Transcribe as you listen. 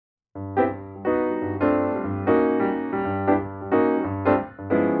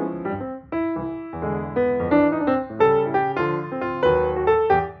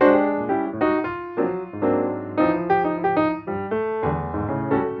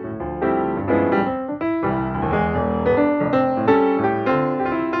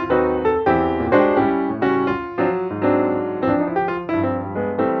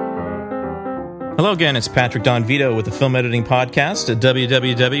Hello again, it's Patrick Don Vito with the Film Editing Podcast at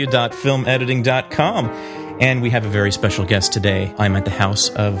www.filmediting.com. And we have a very special guest today. I'm at the house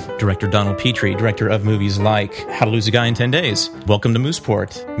of director Donald Petrie, director of movies like How to Lose a Guy in 10 Days, Welcome to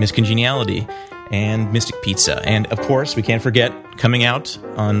Mooseport, Miss Congeniality, and Mystic Pizza. And of course, we can't forget, coming out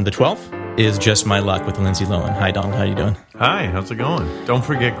on the 12th is Just My Luck with Lindsay Lohan. Hi, Donald. How you doing? Hi, how's it going? Don't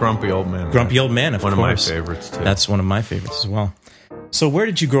forget Grumpy Old Man. Grumpy Old Man, of course. One of my favorites, too. That's one of my favorites as well. So where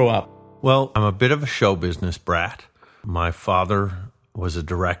did you grow up? Well, I'm a bit of a show business brat. My father was a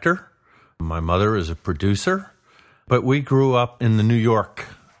director. My mother is a producer. But we grew up in the New York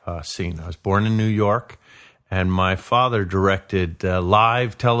scene. I was born in New York, and my father directed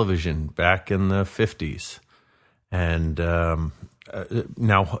live television back in the 50s. And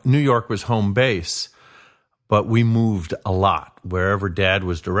now New York was home base, but we moved a lot. Wherever Dad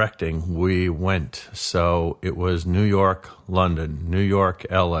was directing, we went. So it was New York, London, New York,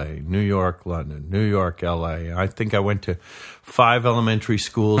 L.A., New York, London, New York, L.A. I think I went to 5 elementary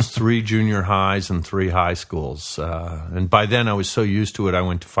schools, 3 junior highs, and 3 high schools. And by then I was so used to it, I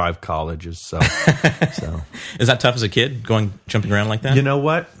went to 5 colleges. So. Is that tough as a kid, jumping around like that? You know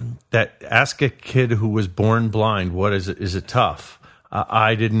what? Ask a kid who was born blind, what is it? Is it tough?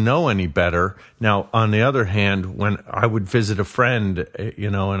 I didn't know any better. Now, on the other hand, when I would visit a friend,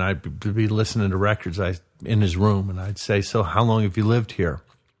 and I'd be listening to records in his room, and I'd say, "So how long have you lived here?"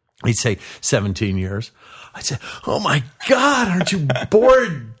 He'd say, 17 years. I'd say, "Oh my God, aren't you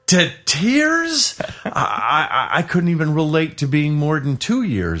bored to tears?" I couldn't even relate to being more than 2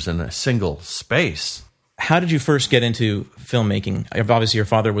 years in a single space. How did you first get into filmmaking? Obviously, your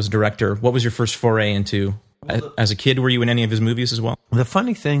father was a director. What was your first foray into? As a kid, were you in any of his movies as well? The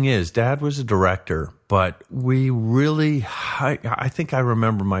funny thing is, Dad was a director, but we really, I think I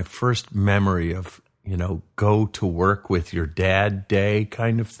remember my first memory of, go to work with your dad day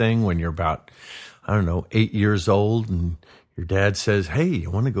kind of thing when you're about, 8 years old, and your dad says, "Hey,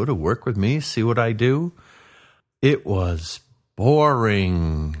 you want to go to work with me, see what I do?" It was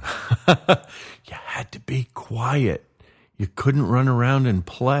boring. You had to be quiet. You couldn't run around and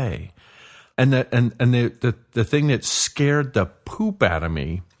play. And the thing that scared the poop out of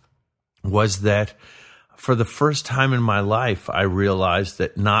me was that for the first time in my life, I realized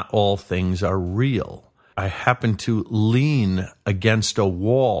that not all things are real. I happened to lean against a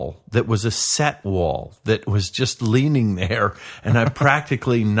wall that was a set wall that was just leaning there, and I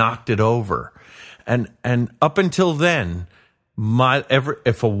practically knocked it over. And up until then,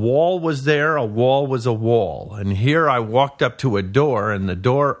 if a wall was there, a wall was a wall. And here I walked up to a door, and the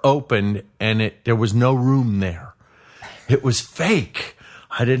door opened, and there was no room there. It was fake.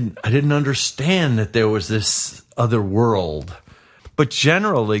 I didn't understand that there was this other world. But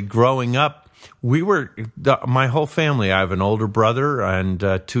generally, growing up, my whole family. I have an older brother and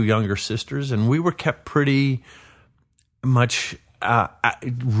 2 younger sisters, and we were kept pretty much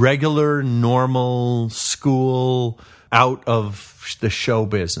regular, normal school, out of the show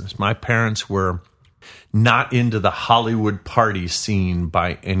business. My parents were not into the Hollywood party scene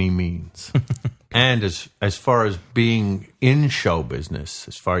by any means. And as far as being in show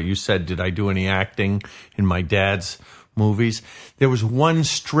business, you said, did I do any acting in my dad's movies? There was one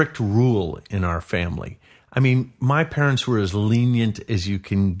strict rule in our family. I mean, my parents were as lenient as you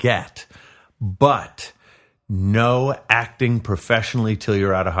can get, but no acting professionally till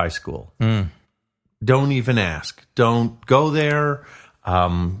you're out of high school. Don't even ask. Don't go there.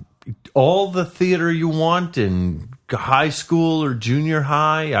 All the theater you want in high school or junior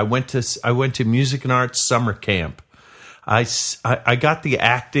high. I went to music and arts summer camp. I got the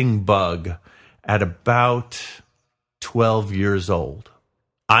acting bug at about 12 years old.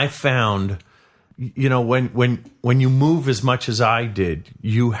 I found, when you move as much as I did,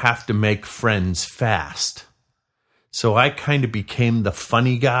 you have to make friends fast. So I kind of became the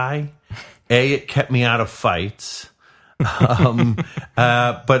funny guy. It kept me out of fights, but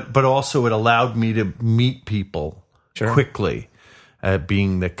also it allowed me to meet people quickly,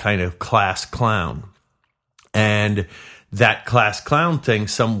 being the kind of class clown. And that class clown thing,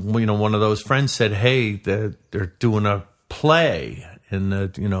 one of those friends said, "Hey, they're doing a play in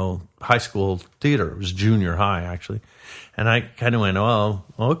the high school theater." It was junior high actually, and I kind of went, "Oh,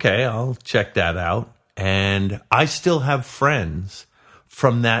 okay, I'll check that out." And I still have friends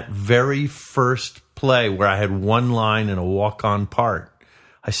from that very first play where I had one line and a walk-on part.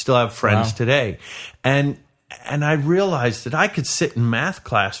 I still have friends today. And I realized that I could sit in math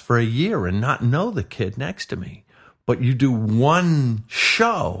class for a year and not know the kid next to me. But you do one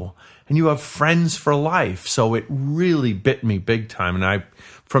show and you have friends for life. So it really bit me big time. And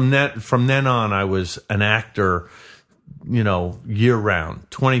from then on, I was an actor, year round,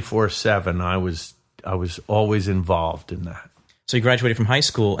 24/7. I was I was always involved in that. So you graduated from high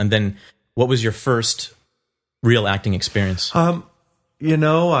school, and then what was your first real acting experience? I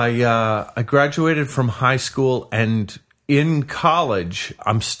graduated from high school, and in college,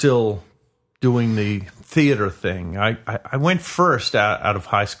 I'm still doing the theater thing. I went first out of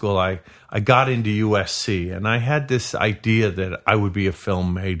high school. I got into USC, and I had this idea that I would be a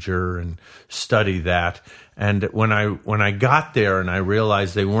film major and study that. And when I got there and I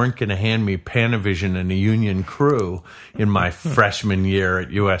realized they weren't going to hand me Panavision and a union crew in my freshman year at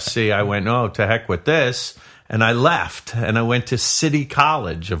USC, I went, oh, to heck with this. And I left, and I went to City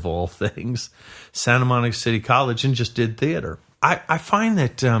College, of all things, Santa Monica City College, and just did theater. I find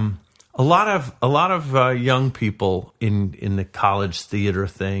that a lot of young people in the college theater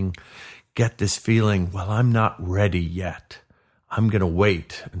thing get this feeling, well, I'm not ready yet. I'm going to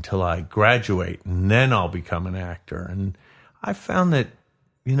wait until I graduate, and then I'll become an actor. And I found that,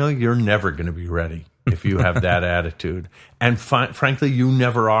 you're never going to be ready if you have that attitude. And frankly, you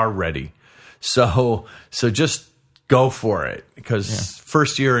never are ready. So just go for it. Because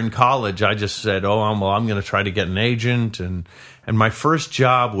first year in college, I just said, I'm going to try to get an agent. And my first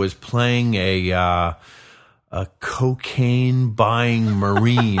job was playing a cocaine buying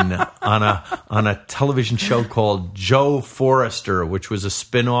Marine on a television show called Joe Forrester, which was a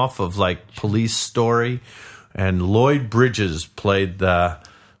spinoff of like Police Story, and Lloyd Bridges played the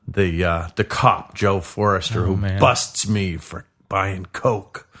cop Joe Forrester who busts me for buying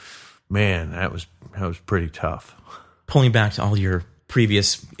coke. Man, that was pretty tough. Pulling back to all your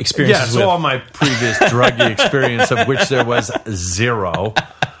previous experiences. All my previous druggy experience, of which there was zero.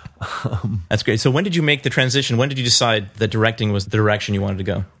 That's great. So when did you make the transition? When did you decide that directing was the direction you wanted to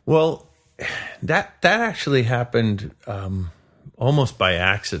go? Well, that actually happened almost by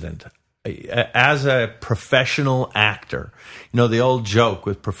accident. As a professional actor, the old joke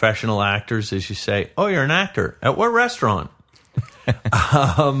with professional actors is you say, oh, you're an actor. At what restaurant?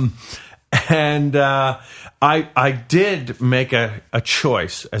 I did make a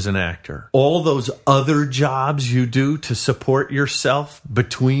choice as an actor. All those other jobs you do to support yourself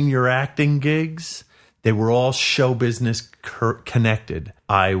between your acting gigs, they were all show business connected.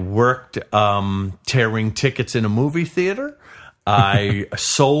 I worked tearing tickets in a movie theater. I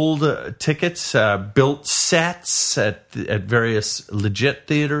sold tickets, built sets at various legit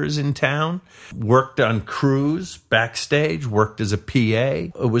theaters in town, worked on crews backstage, worked as a PA.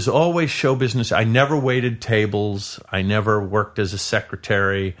 It was always show business. I never waited tables. I never worked as a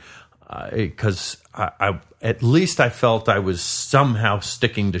secretary because I at least I felt I was somehow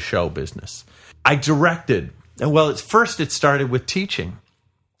sticking to show business. I directed. Well, first it started with teaching.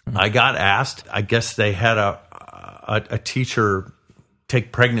 I got asked, I guess they had a teacher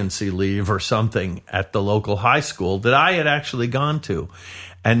take pregnancy leave or something at the local high school that I had actually gone to.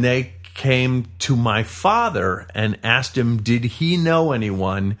 And they came to my father and asked him, did he know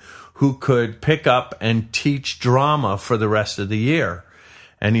anyone who could pick up and teach drama for the rest of the year?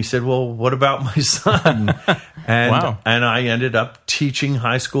 And he said, well, what about my son? And I ended up teaching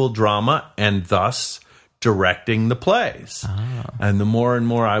high school drama and thus directing the plays. And the more and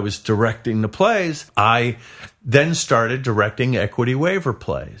more I was directing the plays, I then started directing equity waiver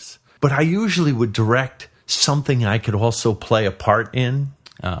plays. But I usually would direct something I could also play a part in,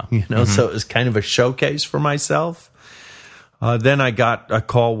 so it was kind of a showcase for myself. Then I got a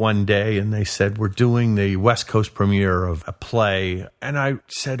call one day and they said, we're doing the West Coast premiere of a play. And I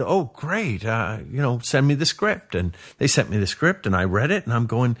said, oh, great. Send me the script. And they sent me the script and I read it and I'm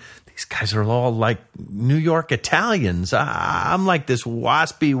going, these guys are all like New York Italians. I'm like this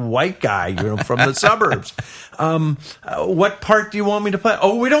waspy white guy, from the suburbs. What part do you want me to play?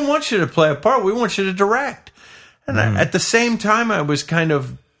 Oh, we don't want you to play a part. We want you to direct. And at the same time, I was kind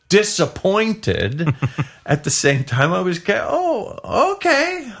of disappointed. At the same time, I was,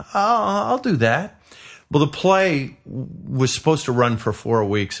 okay, I'll do that. Well, the play was supposed to run for 4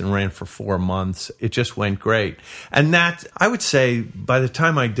 weeks and ran for 4 months. It just went great. And that, I would say, by the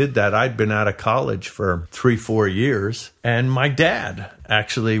time I did that, I'd been out of college for 3-4 years. And my dad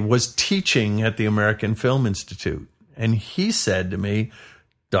actually was teaching at the American Film Institute. And he said to me,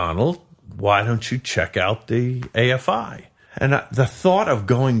 Donald, why don't you check out the AFI? And the thought of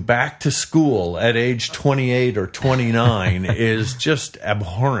going back to school at age 28 or 29 is just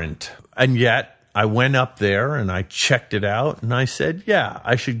abhorrent. And yet, I went up there and I checked it out and I said, yeah,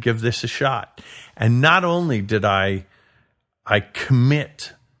 I should give this a shot. And not only did I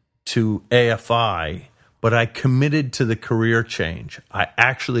commit to AFI, but I committed to the career change. I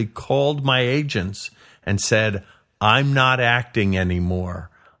actually called my agents and said, I'm not acting anymore.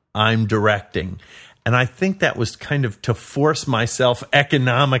 I'm directing. And I think that was kind of to force myself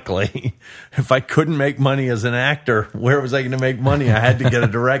economically. If I couldn't make money as an actor, where was I going to make money? I had to get a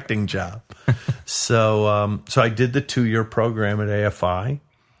directing job. So I did the 2-year program at AFI.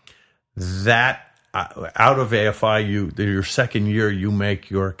 That out of AFI, your second year, you make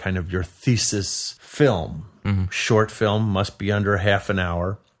your kind of your thesis film. Mm-hmm. Short film, must be under half an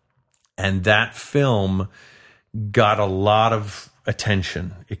hour. And that film got a lot of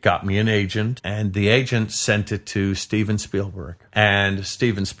attention. It got me an agent, and the agent sent it to Steven Spielberg. And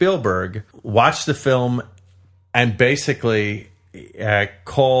Steven Spielberg watched the film and basically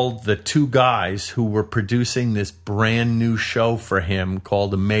called the 2 guys who were producing this brand new show for him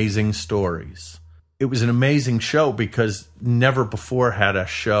called Amazing Stories. It was an amazing show because never before had a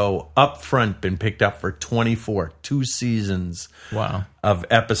show up front been picked up for 2 seasons of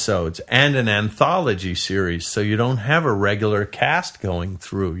episodes and an anthology series. So you don't have a regular cast going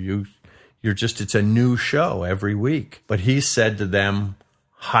through. It's a new show every week. But he said to them,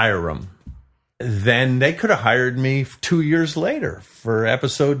 hire them. Then they could have hired me 2 years later for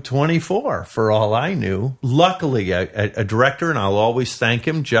episode 24, for all I knew. Luckily, a director, and I'll always thank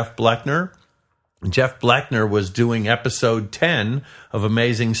him, Jeff Bleckner. Jeff Bleckner was doing episode 10 of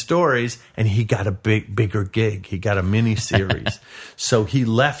Amazing Stories, and he got a bigger gig. He got a mini series. So he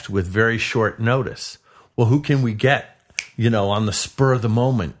left with very short notice. Well, who can we get, on the spur of the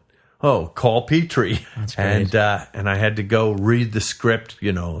moment? Oh, call Petrie. That's great. And I had to go read the script.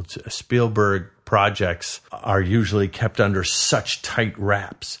 Spielberg projects are usually kept under such tight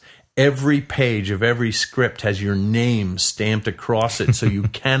wraps. Every page of every script has your name stamped across it, so you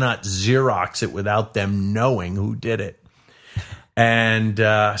cannot Xerox it without them knowing who did it. And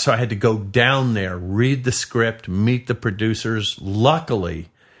so I had to go down there, read the script, meet the producers. Luckily,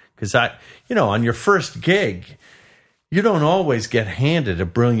 because on your first gig, you don't always get handed a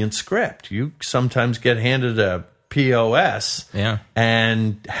brilliant script. You sometimes get handed a POS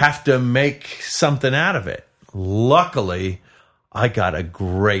and have to make something out of it. Luckily, I got a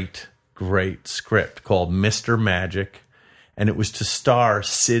great script called Mr. Magic, and it was to star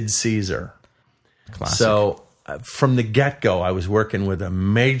Sid Caesar. Classic. So from the get-go, I was working with a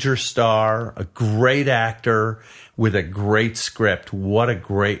major star, a great actor, with a great script.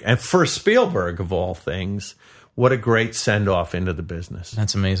 And for Spielberg, of all things, what a great send-off into the business.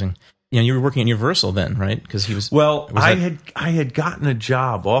 That's amazing. You were working at Universal then, right? Because he was. Well, I had gotten a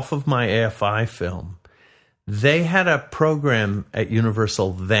job off of my AFI film. They had a program at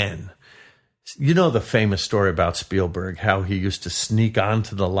Universal then. The famous story about Spielberg, how he used to sneak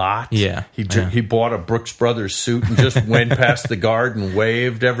onto the lot. Yeah. He bought a Brooks Brothers suit and just went past the guard and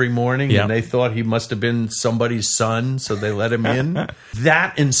waved every morning, and they thought he must have been somebody's son, so they let him in.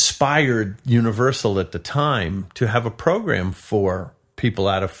 That inspired Universal at the time to have a program for people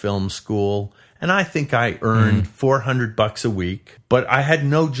out of film school, and I think I earned $400 a week, but I had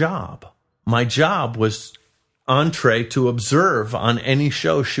no job. My job was entree to observe on any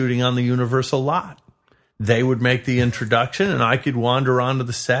show shooting on the Universal lot. They would make the introduction, and I could wander onto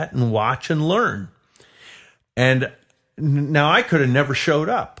the set and watch and learn. And now I could have never showed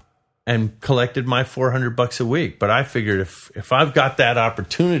up and collected my $400 a week, but I figured if I've got that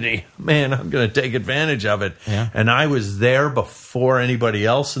opportunity, man, I'm going to take advantage of it. Yeah. And I was there before anybody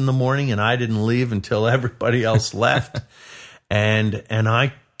else in the morning, and I didn't leave until everybody else left. And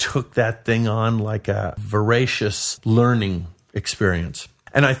I took that thing on like a voracious learning experience.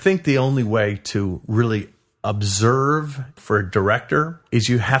 And I think the only way to really observe for a director is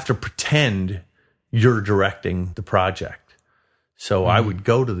you have to pretend you're directing the project. So I would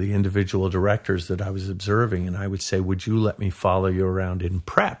go to the individual directors that I was observing, and I would say, would you let me follow you around in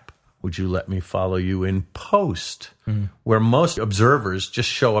prep? Would you let me follow you in post? Where most observers just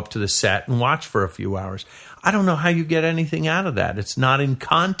show up to the set and watch for a few hours. I don't know how you get anything out of that. It's not in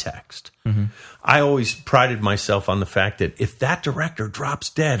context. I always prided myself on the fact that if that director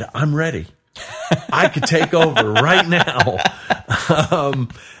drops dead, I'm ready. I could take over right now.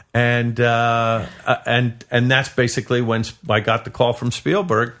 And that's basically when I got the call from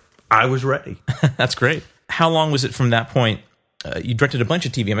Spielberg. I was ready. That's great. How long was it from that point? You directed a bunch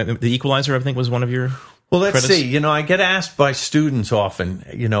of TV. I mean, The Equalizer, I think, was one of your Well, let's credits? see. I get asked by students often,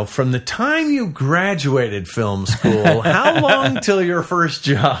 from the time you graduated film school, how long till your first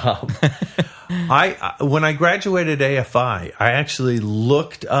job? When I graduated AFI, I actually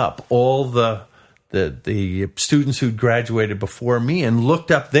looked up all the students who'd graduated before me and looked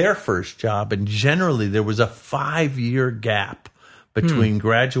up their first job, and generally there was a 5-year gap between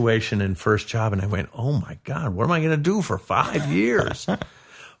graduation and first job, and I went, oh my God, what am I going to do for 5 years?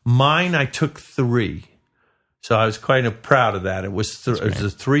 Mine, I took 3. So I was quite proud of that. It was it was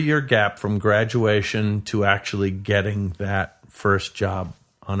a 3-year gap from graduation to actually getting that first job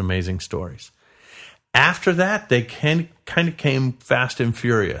on Amazing Stories. After that, they kind of came fast and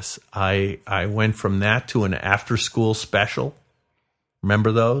furious. I went from that to an after-school special.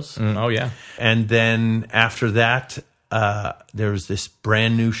 Remember those? Oh, yeah. And then after that, there was this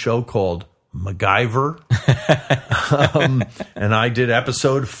brand new show called MacGyver. And I did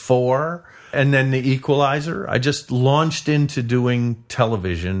episode 4. And then The Equalizer. I just launched into doing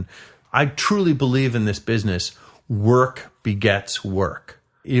television. I truly believe in this business. Work begets work.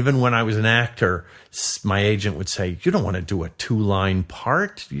 Even when I was an actor, my agent would say, you don't want to do a 2-line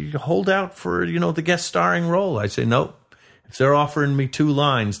part. You hold out for, the guest starring role. I say, nope. If they're offering me 2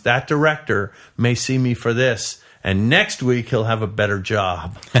 lines, that director may see me for this. And next week, he'll have a better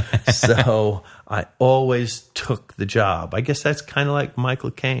job. So I always took the job. I guess that's kind of like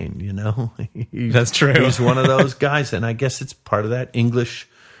Michael Caine, That's true. He's one of those guys. And I guess it's part of that English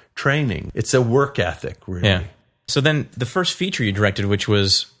training. It's a work ethic, really. Yeah. So then the first feature you directed, which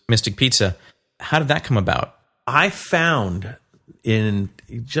was Mystic Pizza, how did that come about? I found even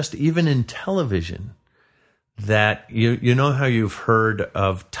in television that you know how you've heard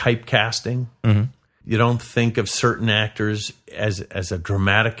of typecasting? Mm-hmm. You don't think of certain actors as a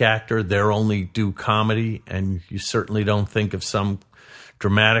dramatic actor. They're only do comedy, and you certainly don't think of some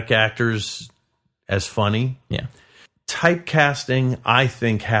dramatic actors as funny. Yeah. Typecasting, I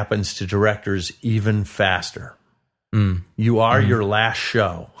think, happens to directors even faster. You are your last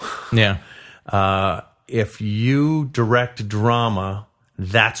show. Yeah. If you direct drama,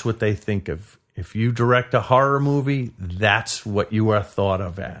 that's what they think of. If you direct a horror movie, that's what you are thought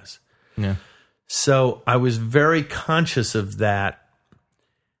of as. Yeah. So I was very conscious of that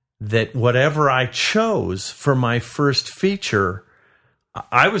whatever I chose for my first feature,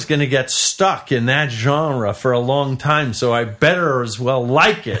 I was going to get stuck in that genre for a long time, so I better as well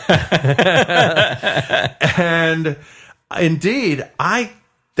like it. And indeed,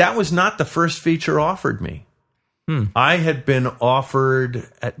 that was not the first feature offered me. I had been offered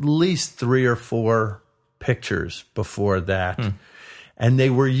at least 3 or 4 pictures before that. And they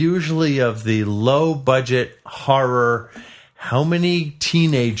were usually of the low-budget horror. How many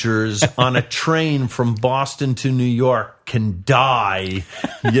teenagers on a train from Boston to New York can die,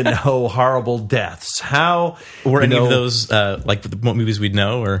 horrible deaths? How were any of those like what movies we'd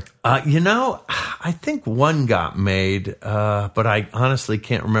know? Or I think one got made, but I honestly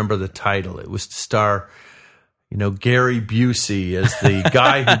can't remember the title. It was to star Gary Busey as the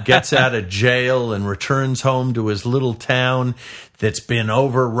guy who gets out of jail and returns home to his little town that's been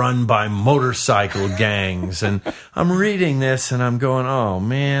overrun by motorcycle gangs. And I'm reading this and I'm going, oh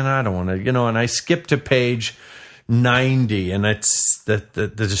man, I don't want to, and I skipped to page 90 and it's the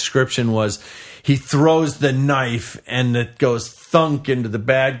description was, he throws the knife and it goes thunk into the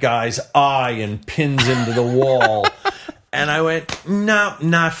bad guy's eye and pins into the wall. And I went, no,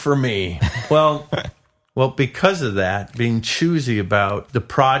 not for me. Well, because of that, being choosy about the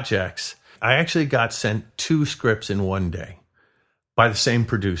projects, I actually got sent 2 scripts in one day by the same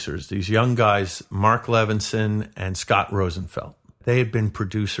producers, these young guys, Mark Levinson and Scott Rosenfeld. They had been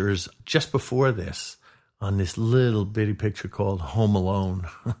producers just before this on this little bitty picture called Home Alone.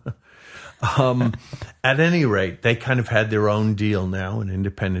 At any rate, they kind of had their own deal now, an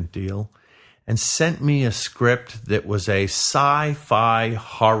independent deal, and sent me a script that was a sci-fi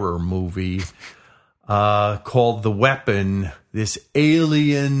horror movie called The Weapon. This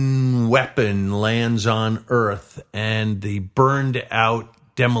alien weapon lands on Earth, and the burned out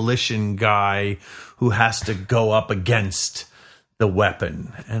demolition guy who has to go up against the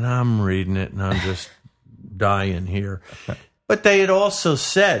weapon. And I'm reading it, and I'm just dying here. But they had also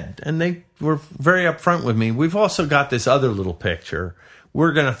said, and they were very upfront with me, we've also got this other little picture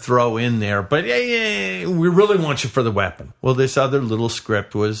we're going to throw in there, but we really want you for The Weapon. Well, this other little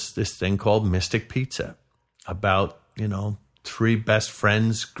script was this thing called Mystic Pizza, about, 3 best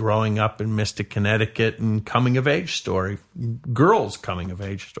friends growing up in Mystic, Connecticut, and coming-of-age story, girls'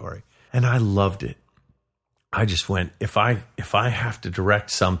 coming-of-age story. And I loved it. I just went, if I have to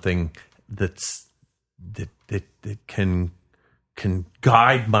direct something that can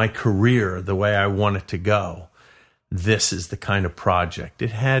guide my career the way I want it to go, this is the kind of project.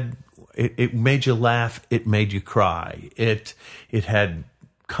 It made you laugh. It made you cry. It had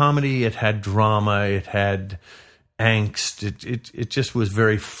comedy. It had drama. It had angst. It just was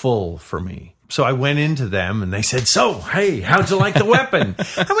very full for me. So I went into them and they said, so, hey, how'd you like The Weapon?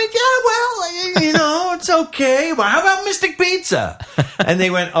 I went, yeah, well, it's okay. Well, how about Mystic Pizza? And they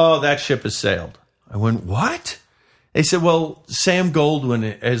went, oh, that ship has sailed. I went, what? They said, well, Sam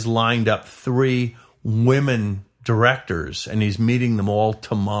Goldwyn has lined up 3 women directors, and he's meeting them all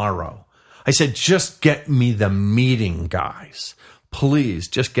tomorrow. I said, just get me the meeting, guys. Please,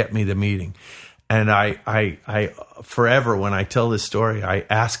 just get me the meeting. And I forever, when I tell this story, I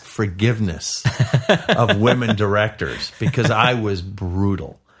ask forgiveness of women directors because I was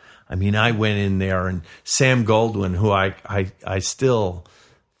brutal. I mean, I went in there, and Sam Goldwyn, who I still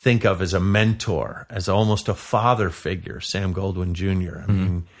think of as a mentor, as almost a father figure, Sam Goldwyn Jr. I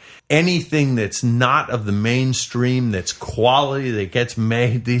mean, anything that's not of the mainstream, that's quality, that gets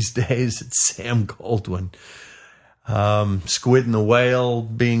made these days, it's Sam Goldwyn. Squid and the Whale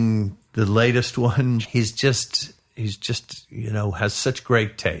being the latest one. He's just, has such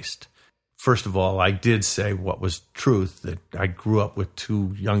great taste. First of all, I did say what was truth, that I grew up with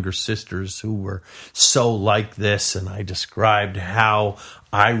two younger sisters who were so like this, and I described how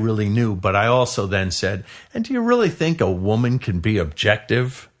I really knew. But I also then said, and do you really think a woman can be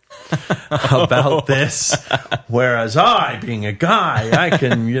objective about this? Whereas I, being a guy, I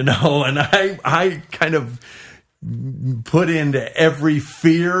can, and I kind of put into every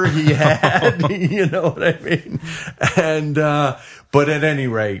fear he had, you know what I mean? And, but at any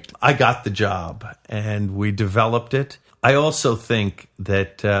rate, I got the job and we developed it. I also think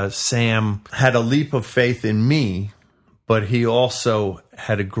that Sam had a leap of faith in me, but he also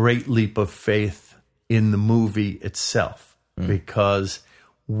had a great leap of faith in the movie itself, because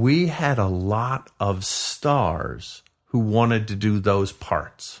we had a lot of stars who wanted to do those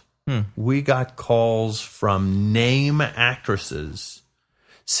parts. We got calls from name actresses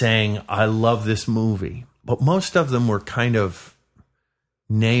saying, I love this movie. But most of them were kind of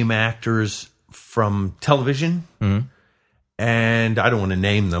name actors from television. And I don't want to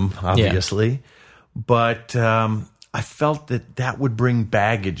name them, obviously. Yeah. But I felt that would bring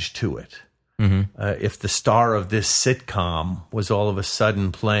baggage to it. If the star of this sitcom was all of a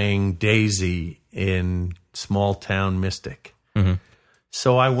sudden playing Daisy in Small Town Mystic.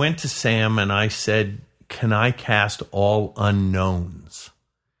 So I went to Sam and I said, can I cast all unknowns?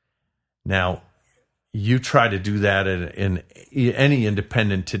 Now, you try to do that in any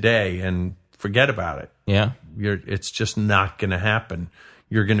independent today and forget about it. Yeah. It's just not going to happen.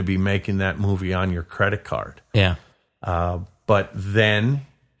 You're going to be making that movie on your credit card. Yeah. But then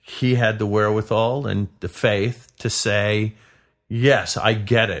he had the wherewithal and the faith to say, yes, I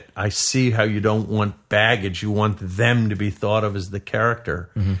get it. I see how you don't want baggage. You want them to be thought of as the character.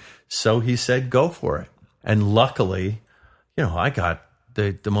 So he said, go for it. And luckily, I got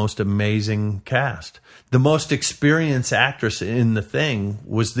the most amazing cast. The most experienced actress in the thing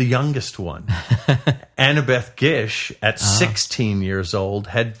was the youngest one. Annabeth Gish, at 16 years old,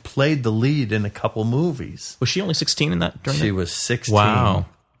 had played the lead in a couple movies. Was she only 16 in that? She was 16. Wow.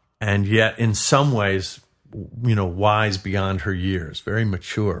 And yet, in some ways, wise beyond her years, very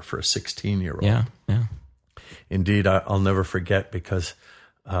mature for a 16-year-old. Yeah. Indeed, I'll never forget, because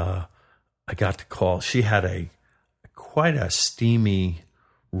I got to call. She had quite a steamy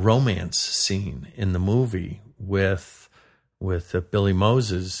romance scene in the movie with Billy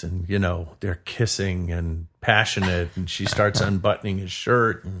Moses, and they're kissing and passionate, and she starts unbuttoning his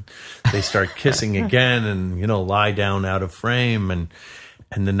shirt, and they start kissing again, and lie down out of frame,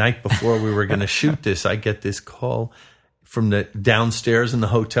 and the night before we were going to shoot this, I get this call from the downstairs in the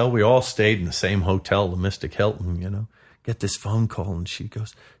hotel. We all stayed in the same hotel, the Mystic Hilton, Get this phone call, and she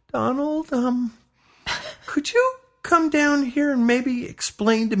goes, Donald, could you come down here and maybe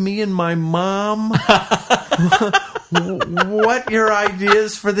explain to me and my mom what your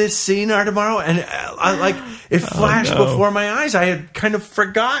ideas for this scene are tomorrow? And it flashed before my eyes. I had kind of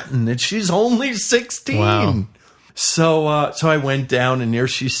forgotten that she's only 16. Wow. So I went down, and there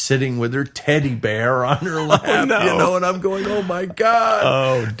she's sitting with her teddy bear on her lap, and I'm going, oh my God.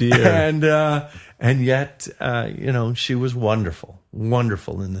 Oh dear. And yet, she was wonderful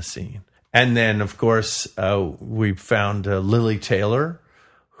in the scene. And then, of course, we found Lily Taylor,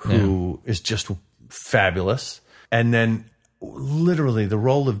 who is just fabulous. And then literally the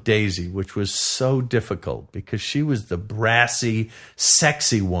role of Daisy, which was so difficult because she was the brassy,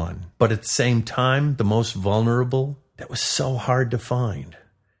 sexy one, but at the same time, the most vulnerable. That was so hard to find.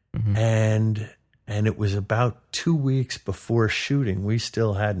 And it was about 2 weeks before shooting. We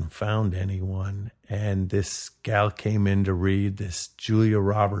still hadn't found anyone. And this gal came in to read, this Julia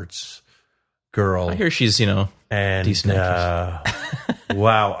Roberts girl. I hear she's, and decent actress.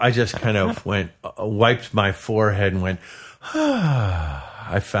 Wow, I just kind of wiped my forehead and went,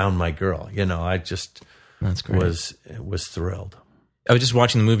 I found my girl. I just That's great. was thrilled. I was just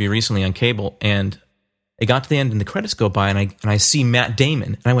watching the movie recently on cable, and it got to the end, and the credits go by, and I see Matt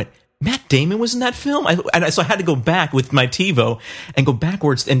Damon, and I went, Matt Damon was in that film? So I had to go back with my TiVo and go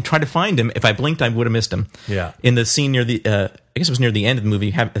backwards and try to find him. If I blinked, I would have missed him. Yeah. In the scene near the, I guess it was near the end of the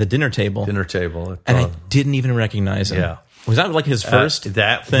movie, at the dinner table. And I didn't even recognize him. Yeah. Was that like his first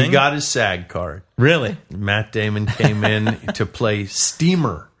thing? He got his SAG card. Really? Matt Damon came in to play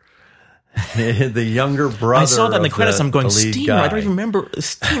Steamer, the younger brother. I saw that in the credits. I'm going, Steamer? Guy. I don't even remember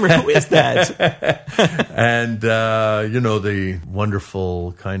Steamer. Who is that? And, the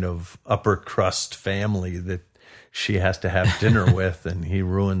wonderful kind of upper crust family that she has to have dinner with, and he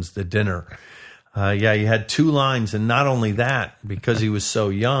ruins the dinner. He had 2 lines. And not only that, because he was so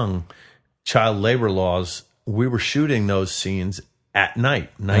young, child labor laws, we were shooting those scenes at night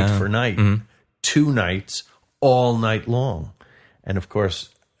for night, 2 nights, all night long. And of course,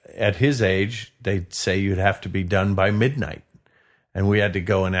 at his age, they'd say you'd have to be done by midnight. And we had to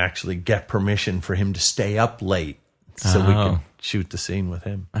go and actually get permission for him to stay up late so we could shoot the scene with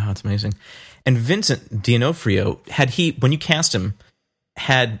him. Oh, that's amazing. And Vincent D'Onofrio, when you cast him,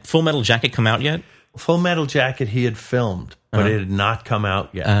 had Full Metal Jacket come out yet? Full Metal Jacket he had filmed, but it had not come out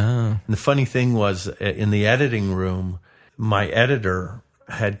yet. And the funny thing was, in the editing room, my editor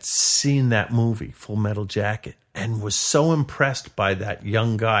had seen that movie, Full Metal Jacket, and was so impressed by that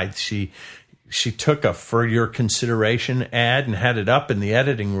young guy. She took a For Your Consideration ad and had it up in the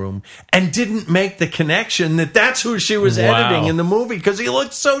editing room and didn't make the connection that that's who she was editing in the movie because he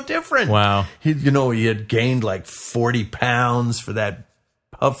looked so different. Wow. He had gained like 40 pounds for that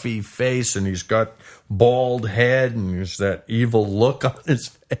puffy face, and he's got bald head, and there's that evil look on his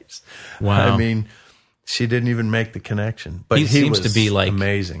face. Wow. I mean, she didn't even make the connection. But he seems to be like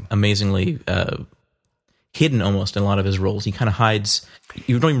amazing. Amazingly hidden almost in a lot of his roles. He kind of hides.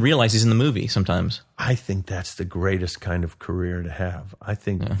 You don't even realize he's in the movie sometimes. I think that's the greatest kind of career to have. I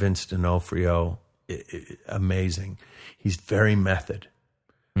think Vince D'Onofrio, amazing. He's very method.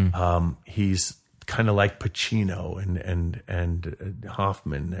 He's kind of like Pacino and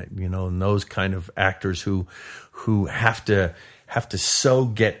Hoffman, and those kind of actors who have to so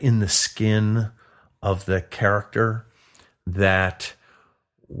get in the skin of the character that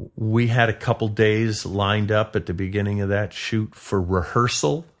we had a couple days lined up at the beginning of that shoot for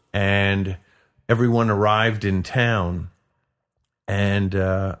rehearsal, and everyone arrived in town. And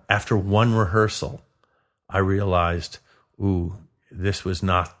after one rehearsal, I realized, this was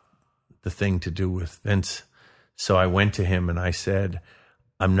not the thing to do with Vince. So I went to him and I said,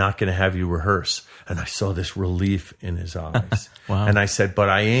 I'm not going to have you rehearse. And I saw this relief in his eyes. Wow. And I said, but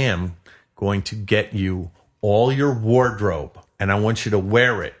I am going to get you all your wardrobe, and I want you to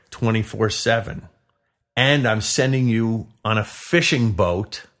wear it 24/7. And I'm sending you on a fishing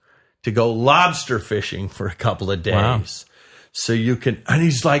boat to go lobster fishing for a couple of days. Wow. So you can, and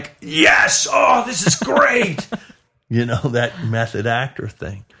he's like, yes, this is great. That method actor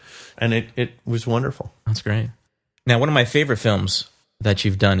thing. And it was wonderful. That's great. Now, one of my favorite films that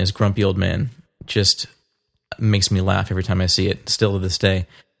you've done is Grumpy Old Man. Just makes me laugh every time I see it, still to this day.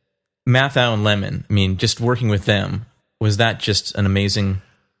 Mathau and Lemon, I mean, just working with them, was that just an amazing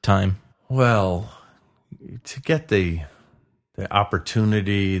time? Well, to get the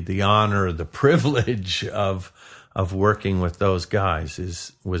opportunity, the honor, the privilege of working with those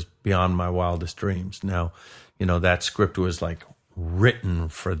guys was beyond my wildest dreams. Now, that script was like written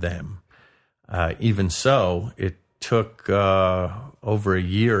for them. Even so, it took over a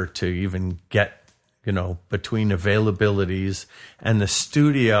year to even get, between availabilities and the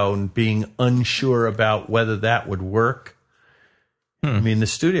studio and being unsure about whether that would work. I mean, the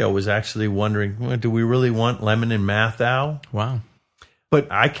studio was actually wondering, do we really want Lemon and Mathau? Wow.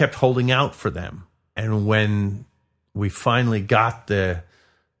 But I kept holding out for them. And when we finally got the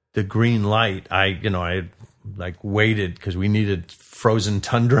green light, I waited because we needed frozen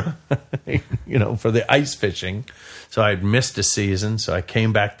tundra, for the ice fishing. So I'd missed a season. So I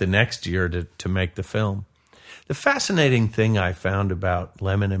came back the next year to make the film. The fascinating thing I found about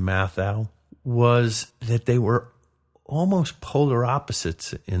Lemon and Mathau was that they were almost polar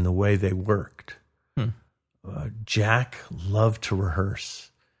opposites in the way they worked. Jack loved to rehearse.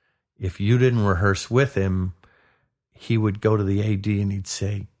 If you didn't rehearse with him, he would go to the AD and he'd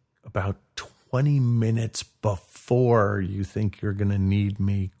say, about 20 minutes before you think you're going to need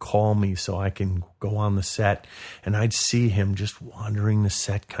me, call me so I can go on the set. And I'd see him just wandering the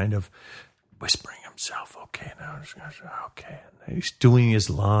set, kind of whispering himself, okay, now, okay. And he's doing his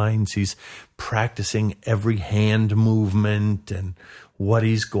lines. He's practicing every hand movement and what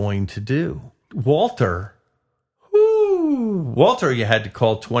he's going to do. Walter, you had to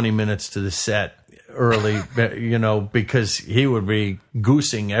call 20 minutes to the set early, because he would be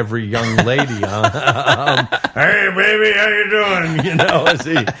goosing every young lady. Hey, baby, how you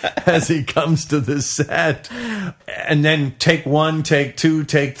doing? As he comes to the set. And then take 1, take 2,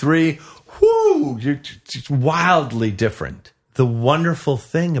 take 3. Whoo! You're just wildly different. The wonderful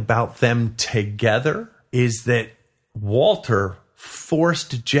thing about them together is that Walter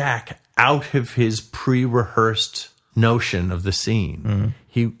forced Jack out of his pre-rehearsed notion of the scene.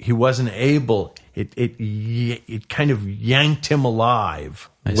 He wasn't able. It kind of yanked him alive.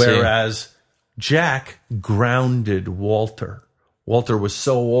 Whereas Jack grounded Walter. Walter was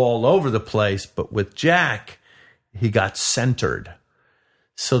so all over the place, but with Jack, he got centered.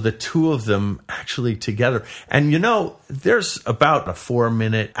 So the two of them actually together. And there's about a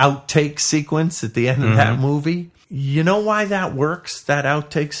 4-minute outtake sequence at the end of that movie. You know why that works, that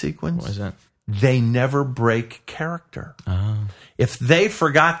outtake sequence? Why is that? They never break character. Oh. If they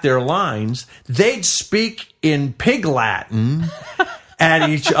forgot their lines, they'd speak in pig Latin at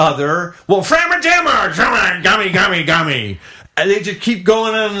each other. Well, frammer jammer, gummy, gummy. And they just keep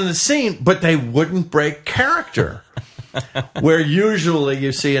going on in the scene, but they wouldn't break character. Where usually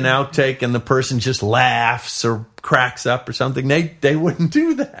you see an outtake and the person just laughs or cracks up or something. They wouldn't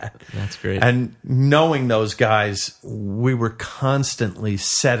do that. That's great. And knowing those guys, we were constantly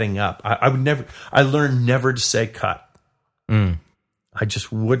setting up. I learned never to say cut. I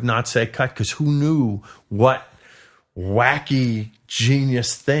just would not say cut because who knew what wacky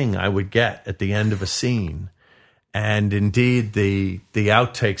genius thing I would get at the end of a scene. And indeed, the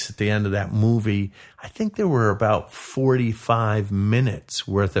outtakes at the end of that movie, I think there were about 45 minutes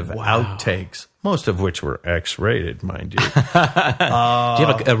worth of outtakes, most of which were X-rated, mind you. Do you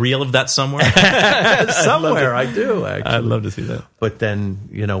have a reel of that somewhere? Somewhere, I do, actually. I'd love to see that. But then,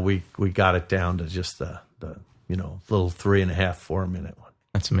 we got it down to just the little 3.5, 4 minute one.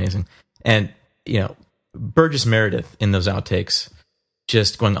 That's amazing. And, Burgess Meredith in those outtakes,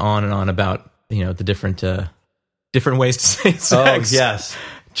 just going on and on about, the different ways to say sex. Oh, yes.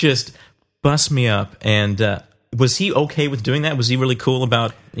 Just bust me up. And was he okay with doing that? Was he really cool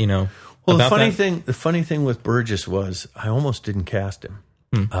about, Well, about the funny thing with Burgess was I almost didn't cast him.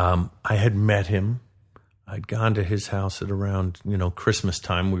 I had met him. I'd gone to his house at around, Christmas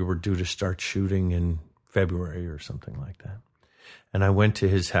time. We were due to start shooting in February or something like that. And I went to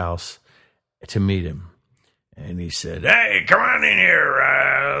his house to meet him. And he said, "Hey, come on in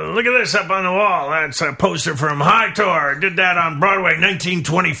here. Look at this up on the wall. That's a poster from High Tour. Did that on Broadway,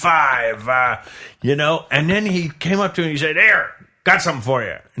 1925. And then he came up to me and he said, "Here, got something for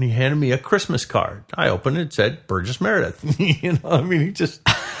you." And he handed me a Christmas card. I opened it. It said Burgess Meredith.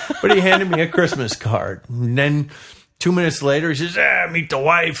 But he handed me a Christmas card. And then 2 minutes later, he says, "Meet the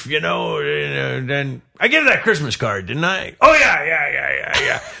wife, and then I gave that Christmas card, didn't I?" "Oh,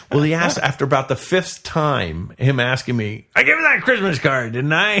 yeah. Well, he asked after about the 5th time, him asking me, "I gave you that Christmas card,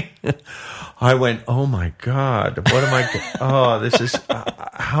 didn't I?" I went, "Oh, my God, what am I, this is,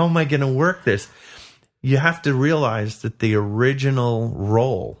 how am I going to work this?" You have to realize that the original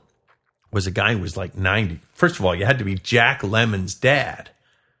role was a guy who was like 90. First of all, you had to be Jack Lemmon's dad.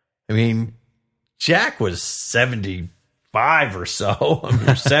 I mean, Jack was 75 or so,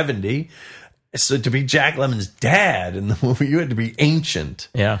 or 70. So to be Jack Lemmon's dad in the movie, you had to be ancient.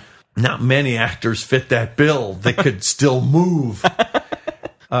 Yeah. Not many actors fit that bill that could still move.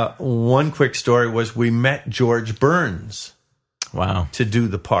 One quick story was we met George Burns. Wow. To do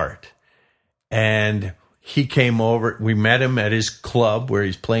the part. And he came over. We met him at his club where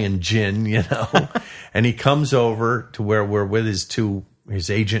he's playing gin, and he comes over to where we're with his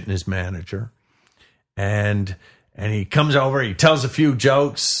agent and his manager. And he comes over, he tells a few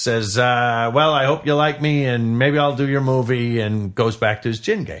jokes, says, "Well, I hope you like me, and maybe I'll do your movie," and goes back to his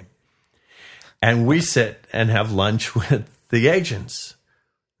gin game. And we sit and have lunch with the agents.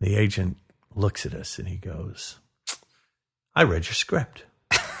 The agent looks at us and he goes, "I read your script.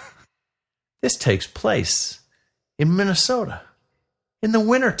 This takes place in Minnesota in the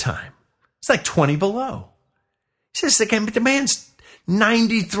wintertime. It's like 20 below." He says, "The man's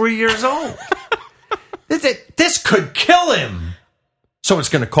 93 years old. This could kill him. So it's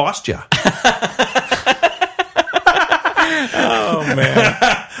going to cost you." Oh, man.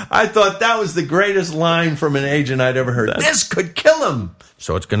 I thought that was the greatest line from an agent I'd ever heard. This could kill him.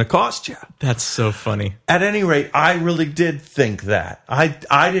 So it's going to cost you. That's so funny. At any rate, I really did think that.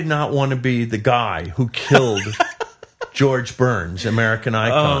 I did not want to be the guy who killed George Burns, American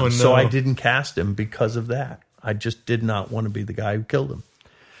icon. Oh, no. So I didn't cast him because of that. I just did not want to be the guy who killed him.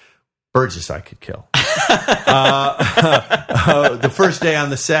 Burgess I could kill. The first day on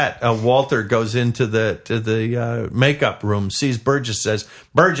the set, Walter goes into the makeup room, sees Burgess, says,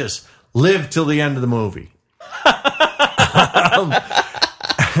 "Burgess, live till the end of the movie.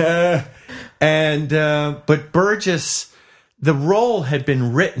 But Burgess, the role had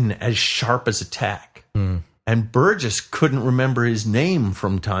been written as Sharp as a Tack. And Burgess couldn't remember his name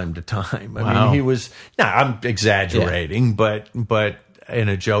from time to time. I mean, he was, I'm exaggerating, but in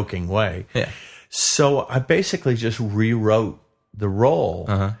a joking way. Yeah. So I basically just rewrote the role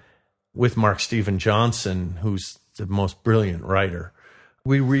with Mark Steven Johnson, who's the most brilliant writer.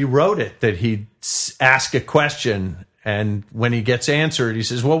 We rewrote it that he'd ask a question, and when he gets answered, he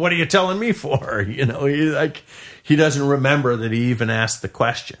says, well, what are you telling me for? You know, he doesn't remember that he even asked the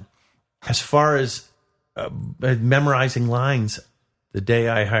question. As far as memorizing lines, the day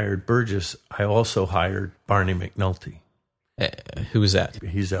I hired Burgess, I also hired Barney McNulty. Who is that?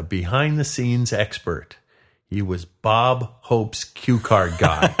 He's a behind-the-scenes expert. He was Bob Hope's cue card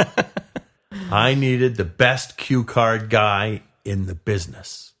guy. I needed the best cue card guy in the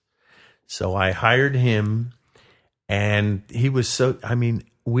business. So I hired him, and he was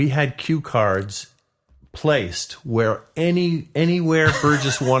we had cue cards placed where anywhere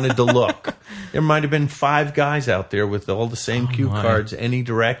Burgess wanted to look. There might have been 5 guys out there with all the same cue cards, any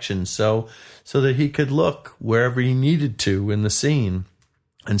direction, so that he could look wherever he needed to in the scene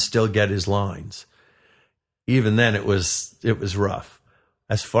and still get his lines. Even then, it was rough.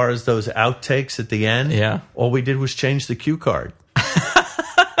 As far as those outtakes at the end, all we did was change the cue card.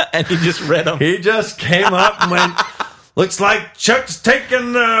 And he just read them. He just came up and went, looks like Chuck's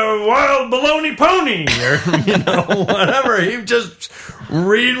taking a wild baloney pony, or, whatever. He just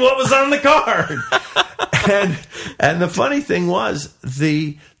read what was on the card. And the funny thing was,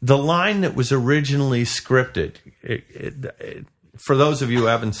 the line that was originally scripted, for those of you who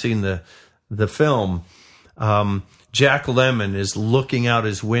haven't seen the film, Jack Lemmon is looking out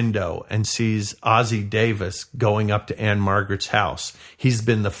his window and sees Ossie Davis going up to Anne Margaret's house. He's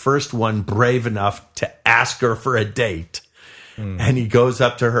been the first one brave enough to ask her for a date. And he goes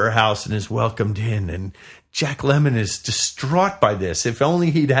up to her house and is welcomed in. And Jack Lemmon is distraught by this. If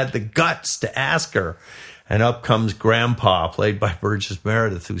only he'd had the guts to ask her. And up comes Grandpa, played by Burgess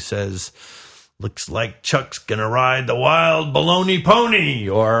Meredith, who says, looks like Chuck's going to ride the wild baloney pony,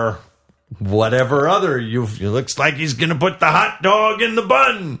 or whatever other. Looks like he's going to put the hot dog in the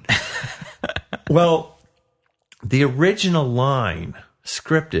bun. Well, the original line,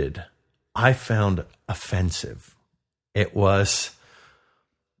 scripted, I found offensive. It was,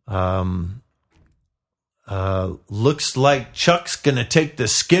 looks like Chuck's going to take the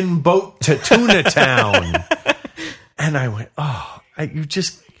skin boat to Tuna Town. And I went, you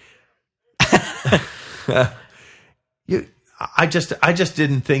just... I just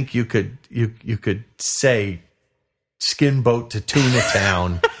didn't think you could say skin boat to Tuna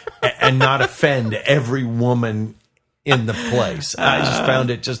Town and not offend every woman in the place. I just found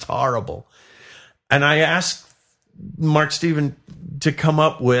it just horrible. And I asked Mark Steven to come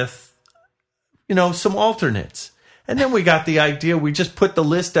up with, some alternates. And then we got the idea. We just put the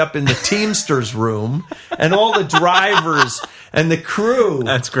list up in the Teamsters room, and all the drivers and the crew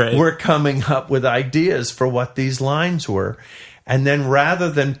were coming up with ideas for what these lines were. And then rather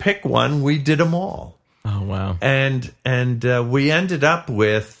than pick one, we did them all. Oh, wow. And we ended up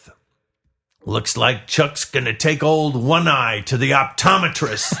with, looks like Chuck's going to take old One Eye to the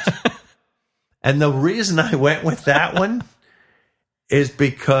optometrist. And the reason I went with that one is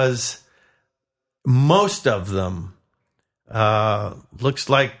because most of them, looks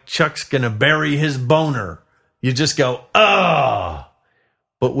like Chuck's going to bury his boner. You just go, oh.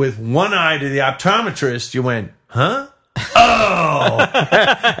 But with One Eye to the optometrist, you went, huh? Oh.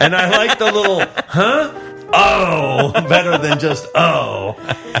 And I like the little, huh? Oh, better than just, oh.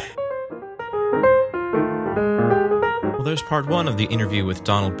 Well, there's part 1 of the interview with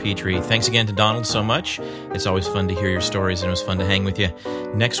Donald Petrie. Thanks again to Donald so much. It's always fun to hear your stories, and it was fun to hang with you.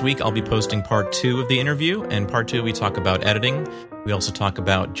 Next week, I'll be posting part 2 of the interview, and part 2 we talk about editing. We also talk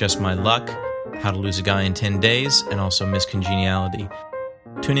about Just My Luck, How to Lose a Guy in 10 Days, and also Miss Congeniality.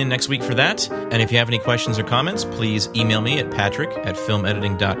 Tune in next week for that. And if you have any questions or comments, please email me at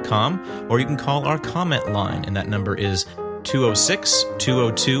patrick@filmediting.com, or you can call our comment line, and that number is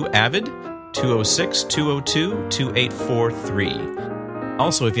 206-202-AVID, 206-202-2843.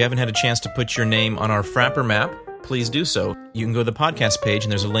 Also, if you haven't had a chance to put your name on our Frapper map, please do so. You can go to the podcast page,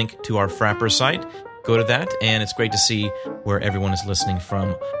 and there's a link to our Frapper site. Go to that, and it's great to see where everyone is listening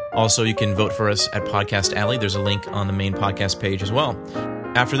from. Also, you can vote for us at Podcast Alley. There's a link on the main podcast page as well.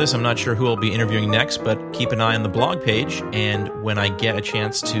 After this, I'm not sure who I'll be interviewing next, but keep an eye on the blog page, and when I get a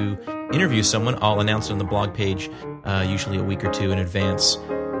chance to interview someone, I'll announce it on the blog page, usually a week or 2 in advance,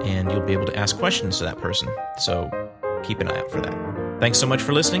 and you'll be able to ask questions to that person. So keep an eye out for that. Thanks so much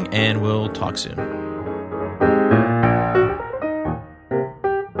for listening, and we'll talk soon.